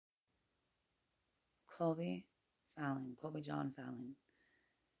Colby Fallon, Colby John Fallon.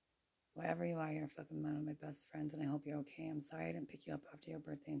 Wherever you are, you're fucking one of my best friends, and I hope you're okay. I'm sorry I didn't pick you up after your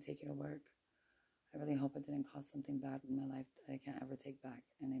birthday and take you to work. I really hope it didn't cause something bad in my life that I can't ever take back.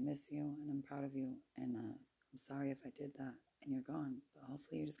 And I miss you, and I'm proud of you. And I'm sorry if I did that and you're gone. But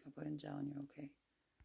hopefully you just got put in jail and you're okay.